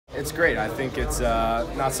It's great. I think it's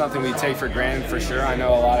not something we take for granted for sure. I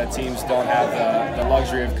know a lot of teams don't have the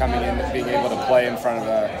luxury of coming in and being able to play in front of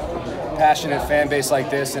a passionate fan base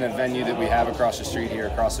like this in a venue that we have across the street here,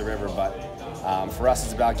 across the river. But for us,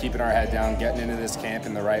 it's about keeping our head down, getting into this camp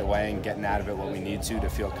in the right way, and getting out of it what we need to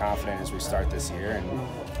feel confident as we start this year.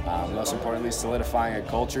 And most importantly, solidifying a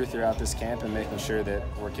culture throughout this camp and making sure that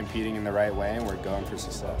we're competing in the right way and we're going for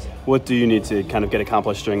success. What do you need to kind of get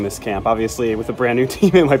accomplished during this camp? Obviously, with a brand new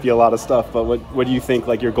team, it might be a lot of stuff, but what do you think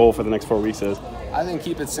like your goal for the next 4 weeks is? I think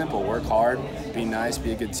keep it simple. Work hard, be nice,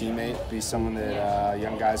 be a good teammate, be someone that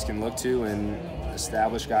young guys can look to and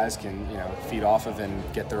established guys can feed off of and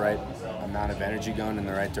get the right amount of energy going in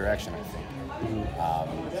the right direction, I think.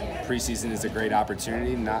 Preseason is a great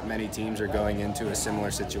opportunity. Not many teams are going into a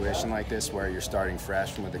similar situation like this where you're starting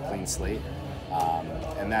fresh with a clean slate.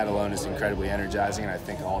 And that alone is incredibly energizing, and I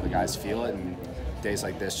think all the guys feel it, and days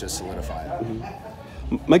like this just solidify it.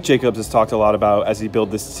 Mike Jacobs has talked a lot about, as he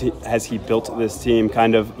built this team,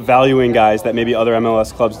 kind of valuing guys that maybe other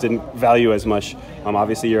MLS clubs didn't value as much.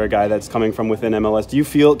 Obviously, you're a guy that's coming from within MLS. Do you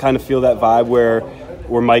feel that vibe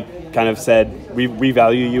where Mike kind of said, we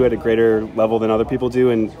value you at a greater level than other people do,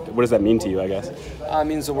 and what does that mean to you, I guess? It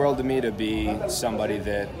means the world to me to be somebody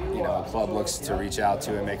that a club looks to reach out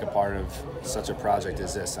to and make a part of such a project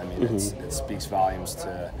as this. I mean, it speaks volumes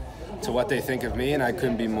to what they think of me, and I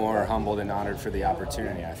couldn't be more humbled and honored for the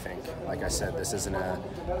opportunity. I think, like I said, this isn't an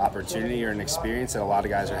opportunity or an experience that a lot of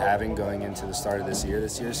guys are having going into the start of this year.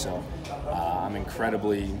 So I'm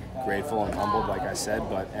incredibly grateful and humbled, like I said,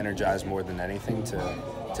 but energized more than anything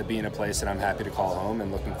to be in a place that I'm happy to call home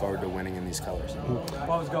and looking forward to winning in these colors.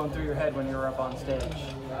 What was going through your head when you were up on stage?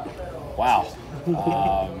 Wow.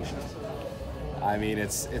 I mean,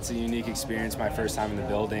 it's a unique experience. My first time in the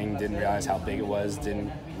building, didn't realize how big it was,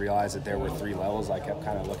 didn't realize that there were 3 levels. I kept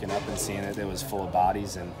kind of looking up and seeing it was full of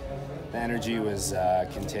bodies, and the energy was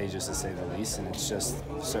contagious to say the least, and it's just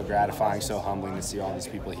so gratifying, so humbling to see all these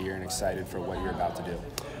people here and excited for what you're about to do.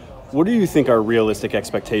 What do you think are realistic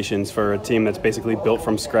expectations for a team that's basically built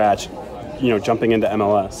from scratch, jumping into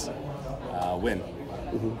MLS? Win.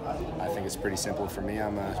 I think it's pretty simple for me.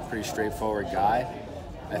 I'm a pretty straightforward guy.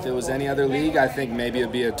 If it was any other league, I think maybe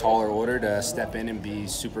it'd be a taller order to step in and be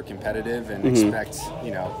super competitive and expect,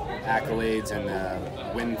 accolades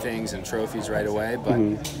and win things and trophies right away. But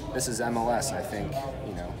this is MLS. I think,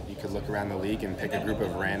 you could look around the league and pick a group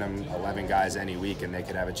of random 11 guys any week and they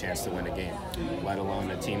could have a chance to win a game, let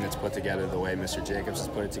alone a team that's put together the way Mr. Jacobs has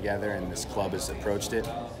put it together and this club has approached it.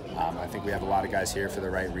 I think we have a lot of guys here for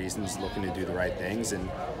the right reasons, looking to do the right things, and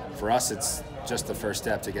for us it's just the first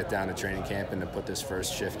step to get down to training camp and to put this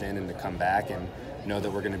first shift in and to come back and know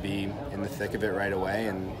that we're going to be in the thick of it right away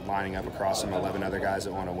and lining up across from 11 other guys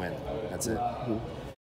that want to win. That's it.